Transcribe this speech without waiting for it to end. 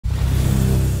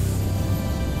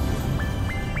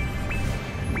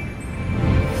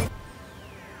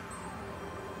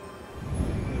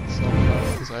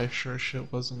because I sure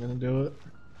shit wasn't gonna do it.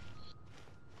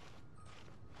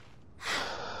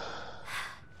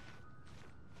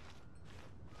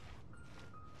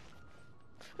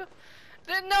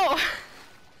 No!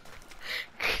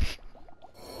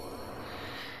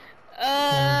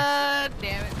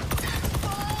 Damn it.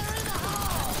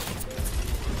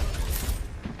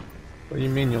 What do you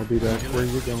mean you'll be back? Where are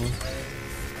you going?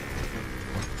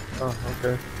 Oh,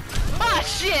 okay. Ah,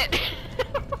 shit!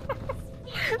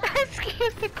 That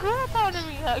scared the crap out of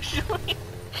me, actually.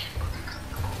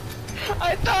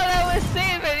 I thought I was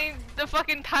safe and the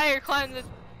fucking tire climbed the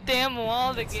damn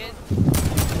wall again.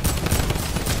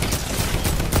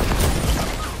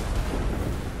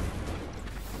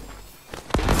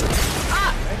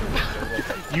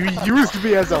 You used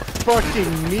me as a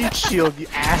fucking meat shield, you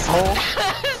asshole!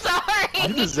 Sorry!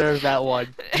 You deserve that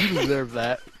one. You deserve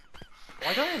that.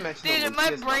 Why don't I mention Dude, my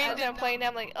brain's gonna play and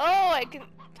I'm like, oh, I can...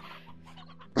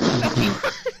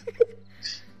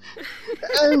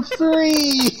 I'm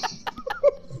free!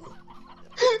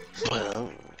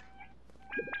 Oh.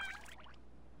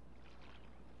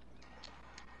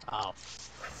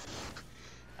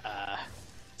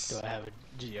 Do I have a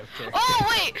Geo character? Oh,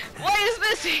 wait! What is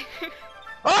this?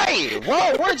 Hey!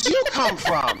 Whoa, where'd you come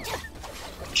from?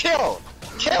 Kill!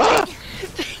 Kill!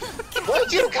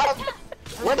 Where'd you come?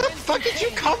 Where the fuck did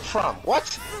you come from?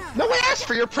 What? No one asked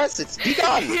for your presence. Be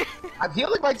gone! I'm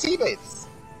healing my teammates.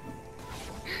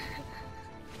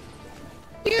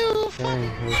 You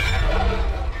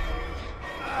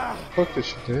What did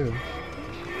she do?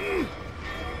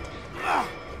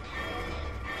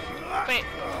 Wait.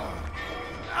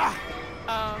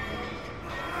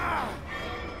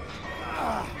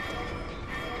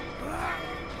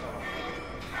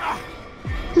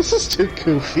 This is too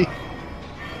goofy.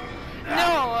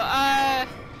 No,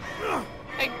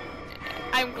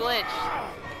 I'm glitched.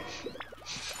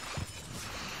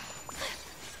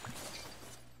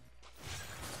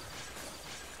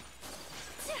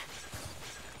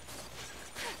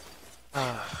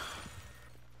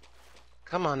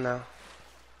 Come on now.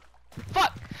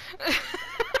 Fuck!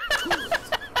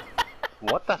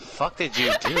 What the fuck did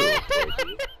you do,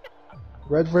 baby?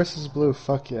 Red versus blue,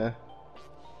 fuck yeah.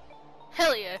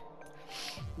 Hell yeah.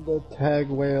 The tag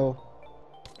whale.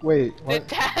 Wait, The what?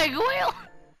 tag wheel?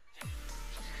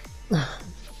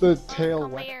 The tail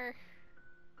Come whale. here.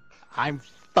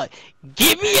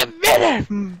 Give me a minute!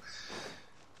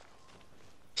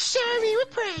 Shower me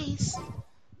with praise.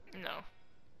 No.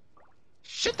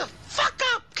 Shut the fuck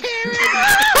up, Karen!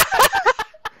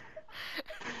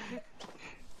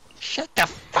 Shut the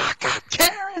fuck up,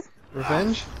 Karen!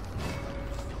 Revenge?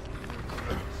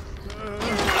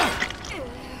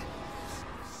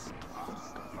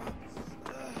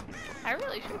 I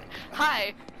really should.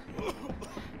 Hi.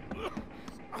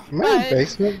 Am I in the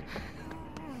basement?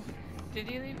 Did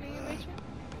you leave me in the basement?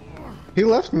 He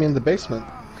left me in the basement.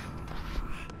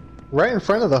 Right in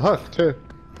front of the hook, too.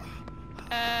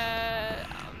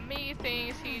 Me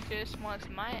thinks he just wants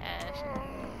my ass.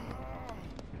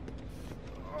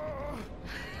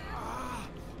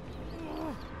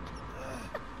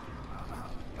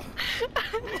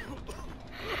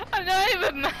 I'm not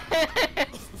even mad.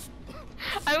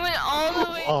 I went all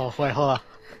the way. Oh, wait, hold on.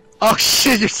 Oh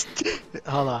shit, you're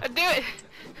hold on. Do it.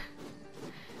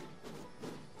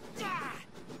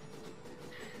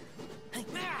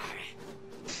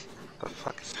 The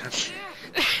fuck is happening?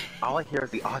 All I hear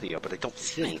is the audio, but I don't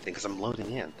see anything because I'm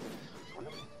loading in.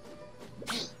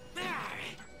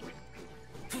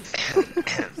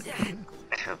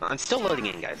 I'm still loading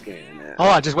in, guys. Give me a minute. Hold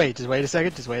on, just wait a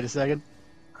second.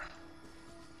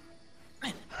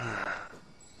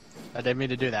 I didn't mean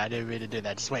to do that,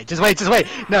 Just wait.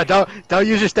 No, don't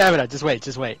use your stamina, just wait.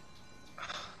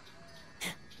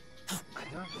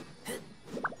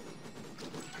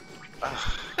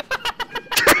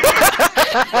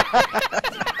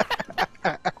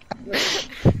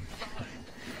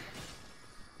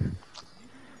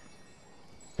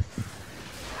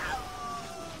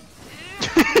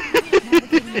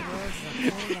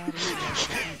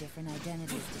 Different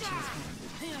identities to choose from.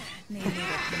 Maybe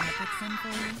they'll come up with some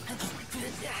for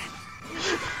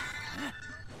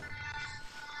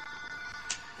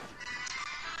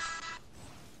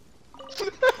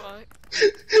Fuck.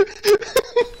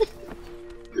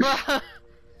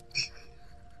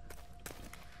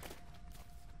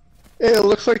 Hey, it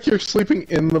looks like you're sleeping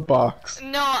in the box.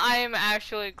 No, I'm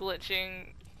actually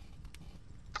glitching.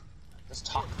 Just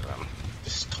talk to them.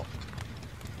 Just talk.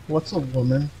 What's a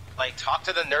woman? Like, talk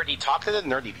to the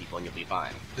nerdy people and you'll be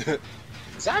fine.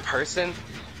 Is that a person?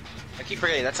 I keep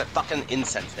forgetting that's a fucking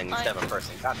incense thing instead of a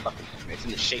person. God fucking damn it. It's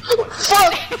in the shape of one.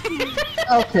 Fuck!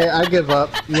 Okay, I give up.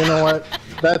 You know what?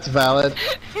 That's valid.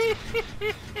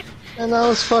 And I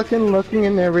was fucking looking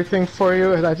and everything for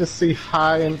you, and I just see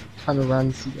hi and kind of run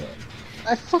and see that.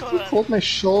 I fucking pulled my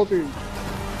shoulder.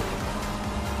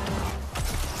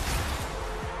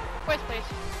 Where's place?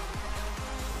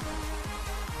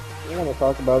 You want to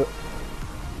talk about it?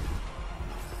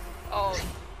 Oh,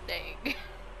 dang.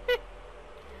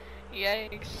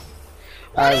 Yikes.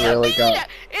 I really got.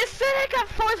 It said I got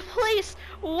 4th place!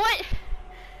 What?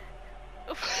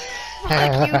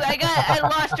 Fuck you, I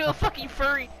lost to a fucking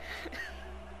furry.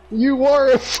 You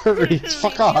are a furry.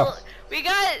 Fuck off. We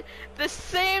got the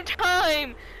same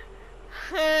time.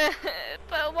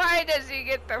 But why does he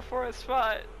get the 4th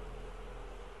spot?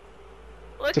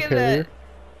 Look at that.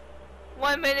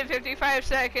 1 minute 55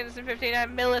 seconds and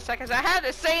 59 milliseconds. I had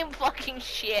the same fucking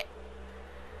shit.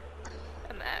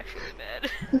 I'm actually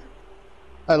mad.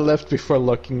 I left before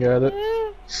looking at it.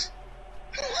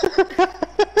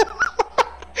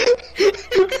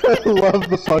 I love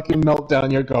the fucking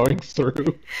meltdown you're going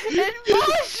through. It's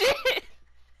bullshit!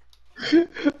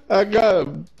 I got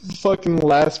a fucking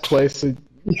last place and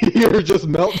you were just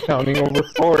meltdowning over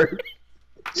 4.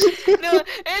 No,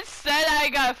 it said I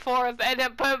got 4th and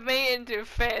it put me into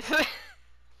 5th.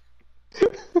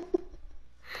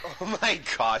 Oh my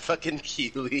god, fucking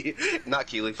Keely. Not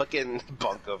Keely, fucking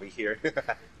Bunk over here.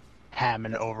 Ham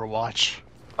and Overwatch.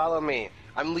 Follow me.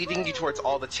 I'm leading you towards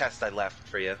all the chests I left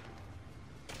for you.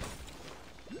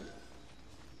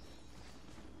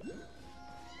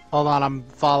 Hold on, I'm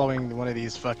following one of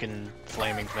these fucking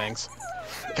flaming things.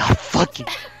 God fucking.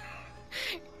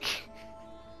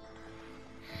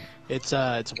 It's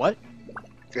what?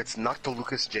 It's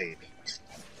Noctilucus Jade.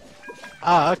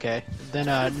 Ah, okay. Then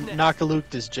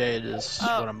Noctilucus Jade is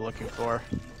what I'm looking for.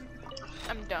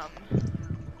 I'm dumb.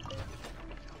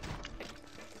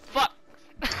 Fuck.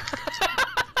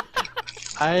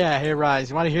 Ah, yeah, hey Rise,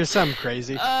 you wanna hear something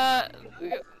crazy?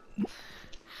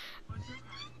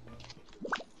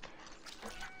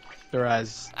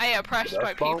 Rise. I oppressed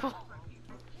by people.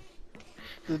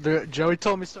 Joey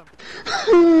told me something.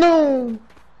 No!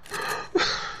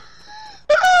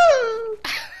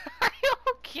 Are you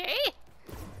okay?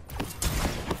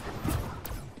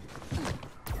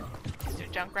 Is there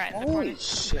junk right in the corner? Holy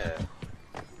shit.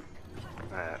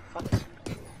 Fuck.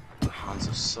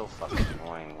 Hanzo's so fucking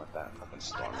annoying with that fucking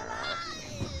storm arrow.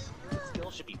 It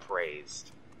still should be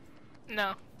praised.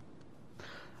 No.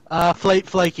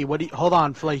 Flaky, what do you- hold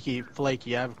on, Flaky,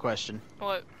 I have a question.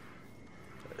 What?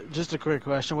 Just a quick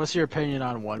question, what's your opinion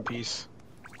on One Piece?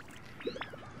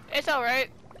 It's alright.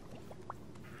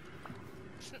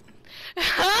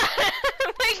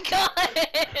 Oh my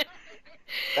god!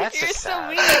 That's You're just so sad.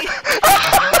 mean!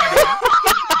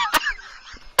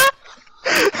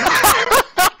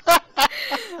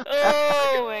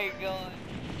 Oh my god.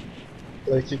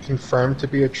 Like you confirmed to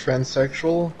be a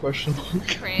transsexual? Question mark.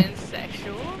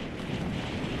 Transsexual?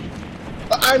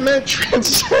 I meant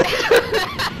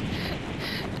transsexual!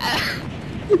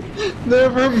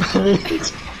 Never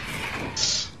mind.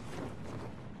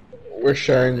 We're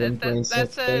sharing one brain That's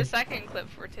cells today. a second clip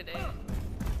for today.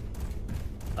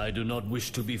 I do not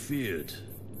wish to be feared,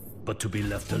 but to be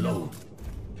left alone.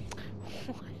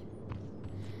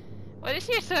 What is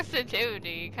your sensitivity?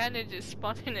 You kinda just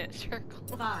spun in a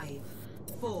circle. 5,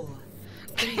 4,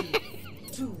 3,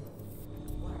 2.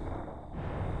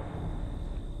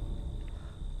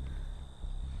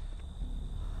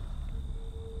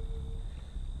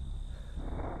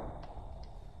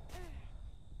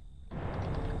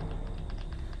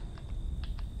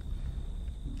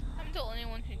 I'm the only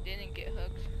one who didn't get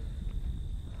hooked.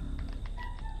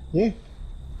 Yeah.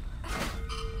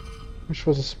 Which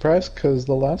was a surprise, because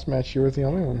the last match you were the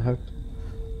only one hooked.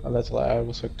 Oh, that's a lie, I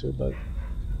was hooked too, but...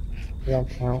 Yeah,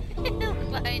 well...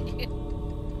 Behind you.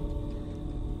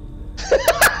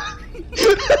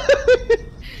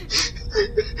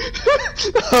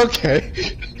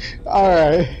 Okay.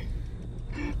 Alright.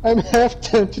 I'm half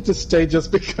tempted to stay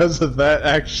just because of that,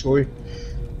 actually.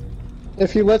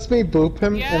 If he lets me boop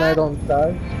him and I Yeah. don't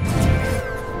die...